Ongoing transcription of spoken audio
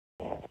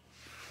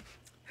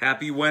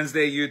Happy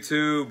Wednesday,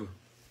 YouTube.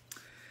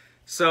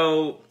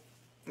 So,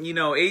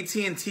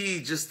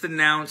 AT&T just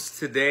announced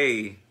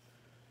today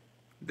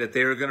that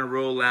they're going to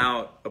roll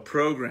out a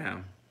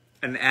program,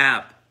 an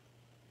app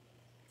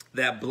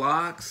that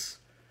blocks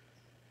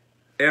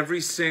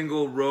every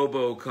single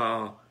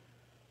robocall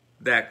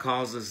that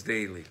calls us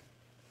daily.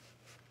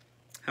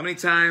 How many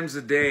times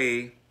a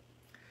day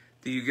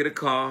do you get a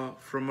call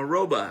from a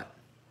robot?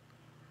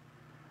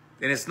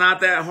 And it's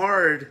not that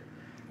hard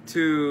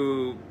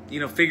to,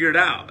 figure it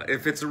out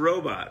if it's a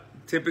robot.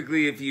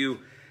 Typically, if you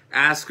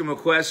ask them a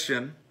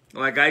question,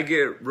 like I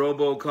get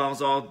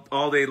robocalls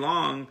all day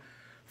long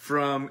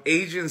from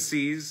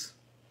agencies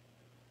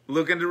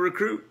looking to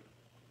recruit.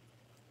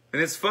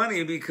 And it's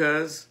funny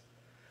because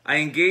I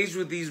engage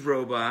with these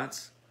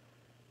robots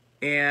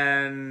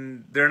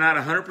and they're not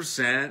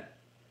 100%.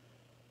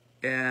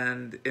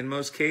 And in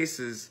most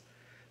cases,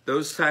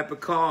 those type of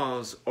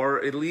calls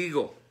are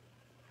illegal.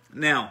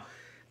 Now,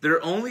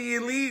 they're only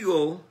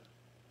illegal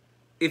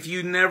if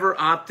you never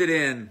opted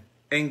in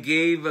and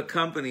gave a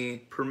company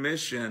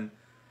permission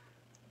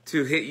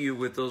to hit you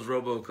with those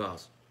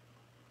robocalls.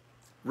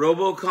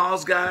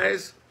 Robocalls,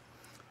 guys,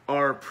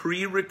 are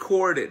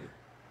pre-recorded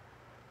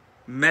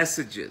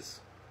messages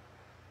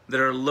that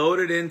are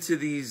loaded into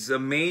these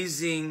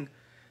amazing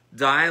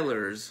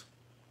dialers,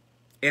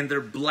 and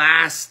they're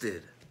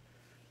blasted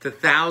to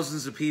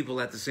thousands of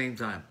people at the same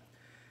time.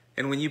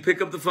 And when you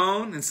pick up the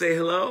phone and say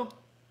hello,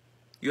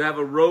 you have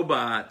a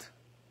robot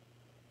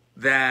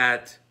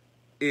that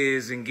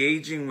is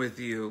engaging with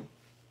you.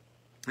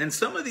 And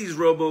some of these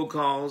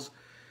robocalls,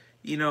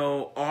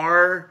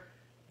 are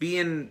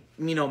being,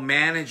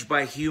 managed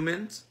by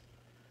humans,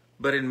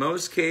 but in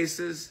most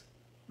cases,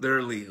 they're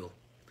illegal.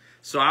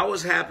 So I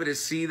was happy to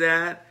see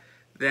that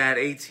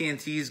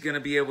AT&T is going to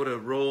be able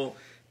to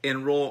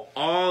enroll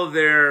all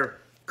their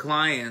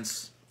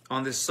clients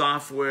on this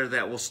software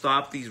that will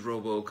stop these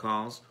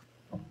robocalls.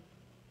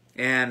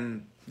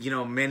 And,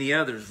 many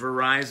others.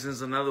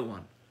 Verizon's another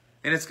one.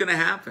 And it's going to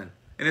happen.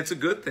 And it's a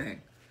good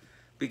thing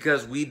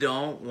because we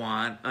don't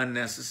want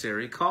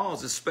unnecessary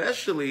calls,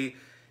 especially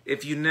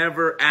if you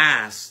never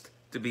asked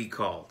to be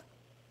called.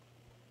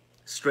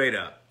 Straight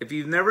up. If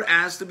you've never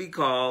asked to be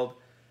called,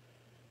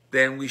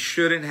 then we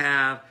shouldn't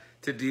have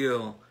to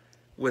deal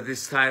with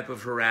this type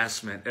of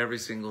harassment every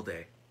single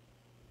day.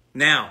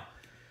 Now,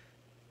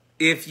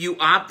 if you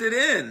opted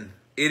in,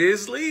 it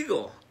is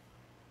legal.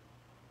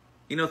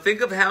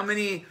 Think of how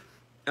many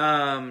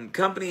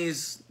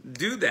companies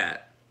do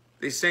that.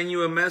 They send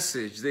you a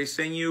message. They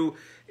send you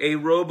a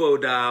robo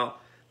dial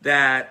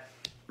that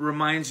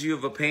reminds you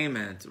of a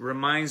payment,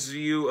 reminds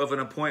you of an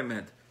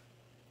appointment.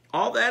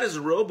 All that is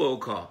a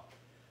robocall,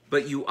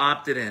 but you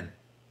opted in.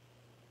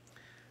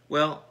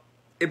 Well,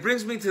 it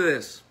brings me to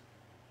this.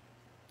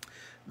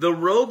 The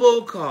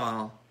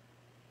robocall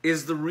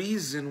is the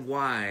reason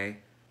why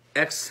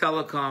X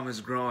Telecom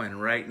is growing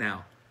right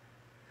now.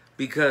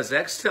 Because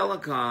X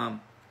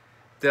Telecom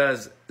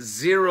does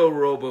zero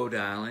robo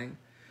dialing,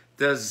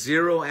 does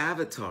zero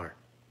avatar.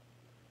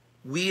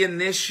 We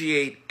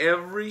initiate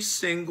every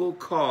single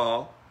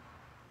call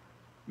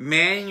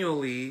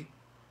manually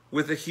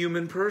with a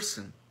human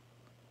person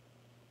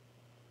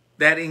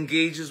that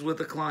engages with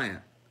the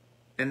client.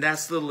 And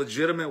that's the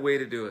legitimate way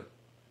to do it.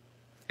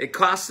 It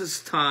costs us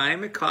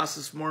time, it costs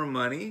us more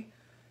money,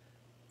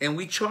 and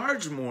we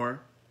charge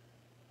more,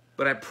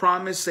 but I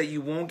promise that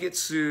you won't get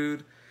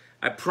sued.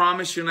 I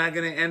promise you're not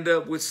going to end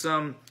up with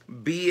some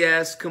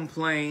BS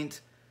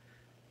complaint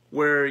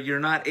where you're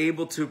not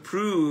able to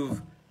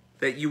prove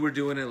that you were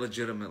doing it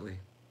legitimately.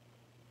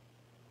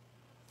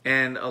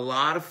 And a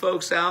lot of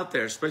folks out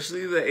there,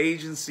 especially the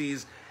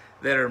agencies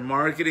that are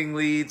marketing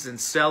leads and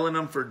selling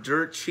them for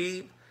dirt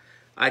cheap,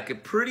 I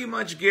could pretty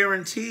much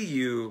guarantee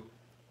you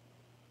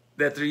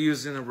that they're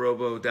using a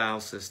robo dial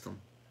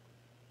system,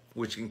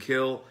 which can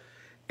kill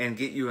and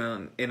get you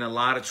in a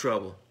lot of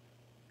trouble.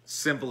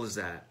 Simple as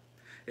that.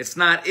 It's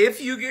not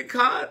if you get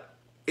caught,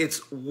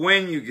 it's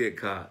when you get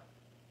caught.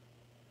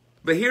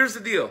 But here's the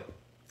deal.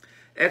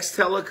 X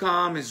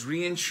Telecom is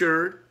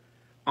reinsured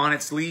on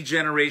its lead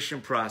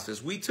generation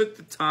process. We took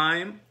the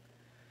time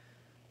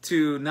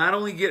to not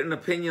only get an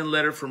opinion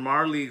letter from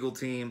our legal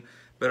team,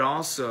 but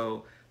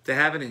also to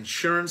have an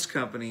insurance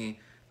company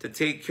to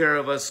take care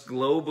of us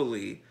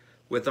globally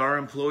with our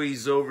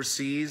employees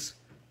overseas.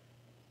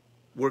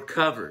 We're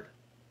covered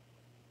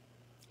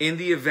in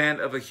the event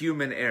of a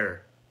human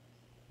error,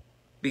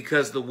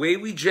 because the way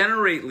we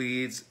generate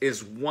leads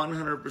is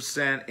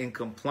 100% in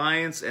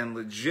compliance and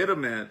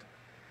legitimate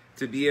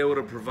to be able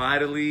to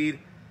provide a lead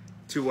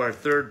to our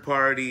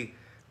third-party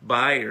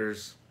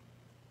buyers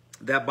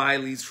that buy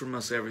leads from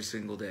us every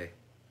single day.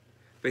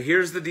 But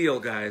here's the deal,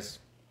 guys.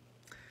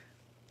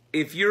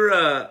 If you're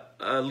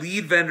a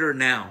lead vendor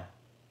now,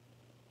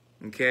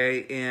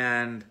 okay,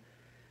 and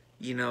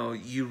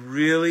you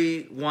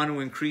really want to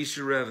increase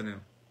your revenue,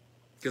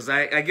 because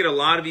I get a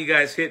lot of you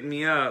guys hitting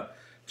me up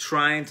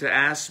trying to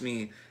ask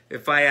me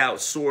if I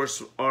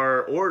outsource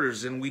our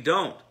orders, and we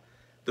don't.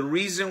 The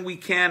reason we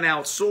can't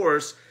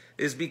outsource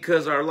is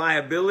because our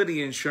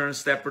liability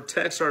insurance that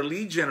protects our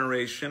lead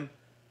generation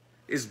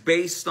is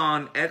based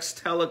on X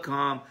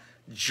Telecom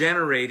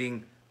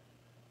generating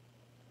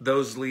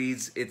those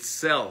leads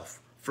itself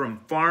from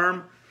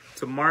farm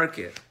to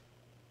market.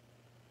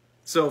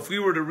 So if we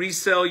were to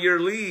resell your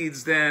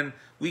leads, then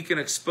we can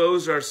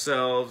expose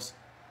ourselves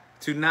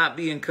to not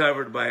being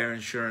covered by our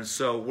insurance.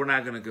 So we're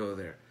not going to go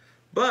there.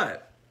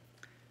 But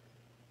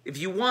if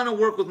you want to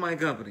work with my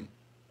company,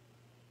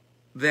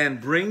 then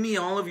bring me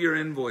all of your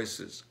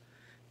invoices.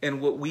 And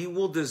what we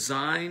will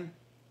design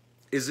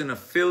is an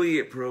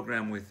affiliate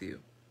program with you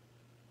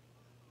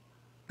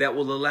that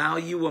will allow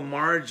you a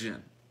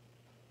margin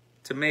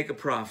to make a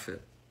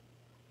profit.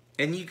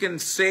 And you can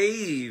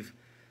save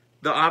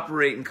the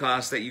operating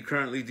costs that you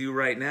currently do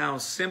right now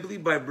simply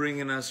by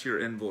bringing us your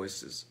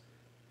invoices.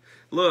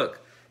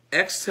 Look,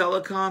 X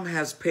Telecom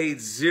has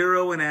paid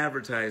zero in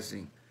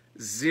advertising.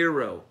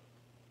 Zero.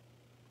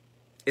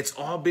 It's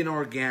all been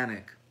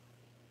organic.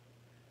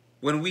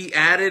 When we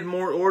added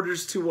more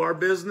orders to our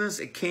business,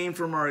 it came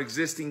from our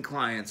existing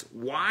clients.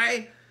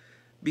 Why?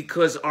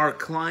 Because our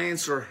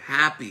clients are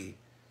happy.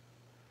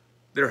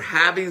 They're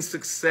having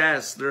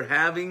success. They're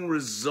having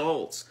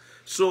results.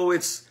 So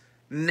it's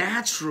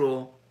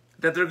natural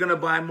that they're going to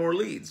buy more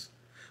leads.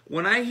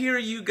 When I hear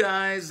you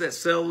guys that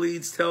sell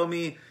leads tell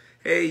me,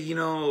 hey, you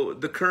know,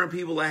 the current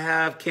people I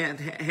have can't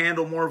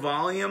handle more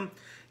volume,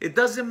 it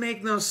doesn't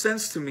make no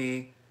sense to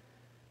me,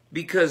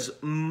 because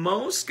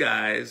most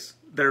guys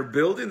that are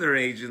building their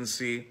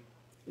agency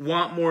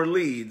want more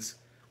leads,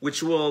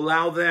 which will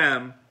allow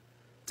them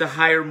to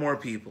hire more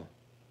people.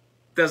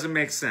 Doesn't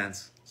make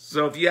sense.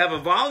 So if you have a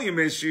volume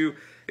issue,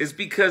 it's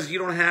because you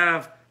don't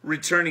have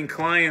returning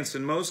clients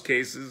in most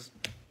cases.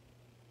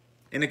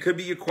 And it could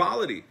be your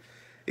quality.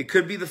 It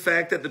could be the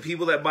fact that the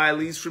people that buy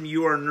leads from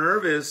you are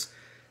nervous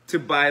to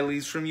buy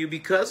leads from you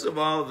because of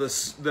all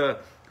the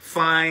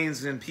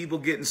fines and people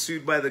getting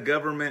sued by the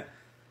government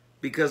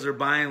because they're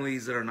buying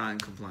leads that are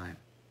not compliant.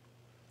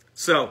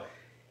 So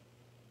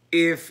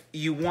if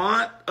you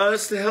want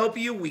us to help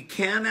you, we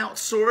can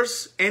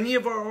outsource any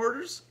of our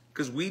orders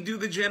because we do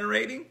the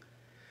generating.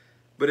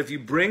 But if you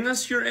bring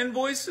us your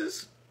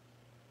invoices,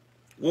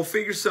 we'll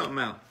figure something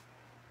out.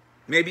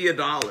 Maybe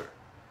 $1,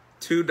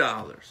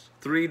 $2,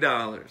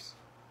 $3.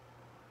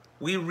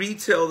 We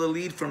retail the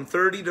lead from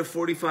 $30 to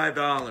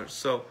 $45.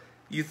 So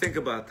you think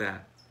about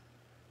that.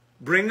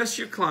 Bring us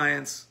your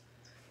clients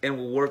and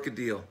we'll work a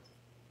deal.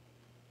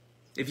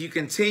 If you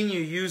continue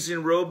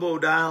using Robo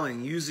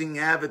dialing, using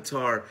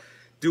Avatar,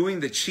 doing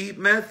the cheap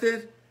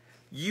method,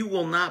 you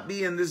will not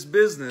be in this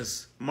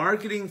business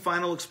marketing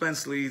final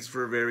expense leads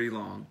for very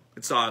long.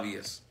 It's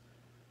obvious.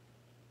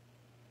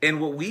 And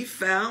what we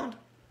found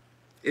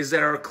is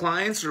that our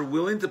clients are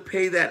willing to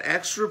pay that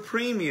extra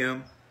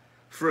premium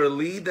for a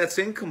lead that's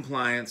in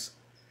compliance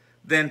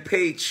than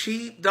pay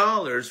cheap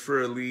dollars for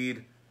a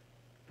lead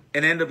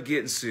and end up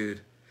getting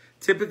sued.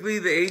 Typically,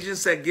 the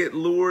agents that get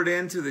lured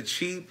into the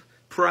cheap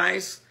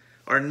price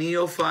are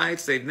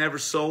neophytes. They've never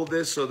sold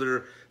this, so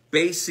they're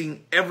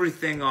basing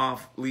everything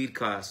off lead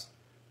costs.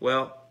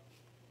 Well,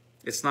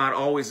 it's not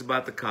always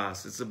about the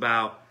cost. It's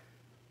about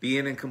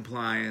being in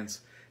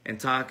compliance and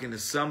talking to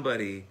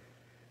somebody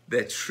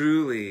that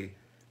truly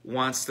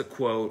wants the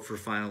quote for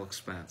final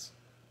expense.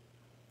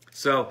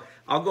 So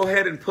I'll go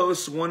ahead and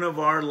post one of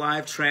our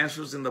live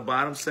transfers in the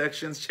bottom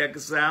sections. Check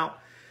us out.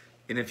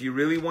 And if you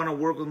really want to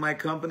work with my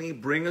company,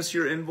 bring us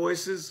your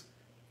invoices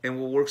and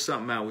we'll work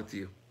something out with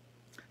you.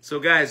 So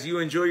guys, you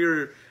enjoy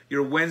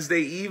your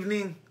Wednesday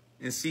evening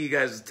and see you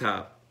guys at the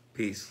top.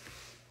 Peace.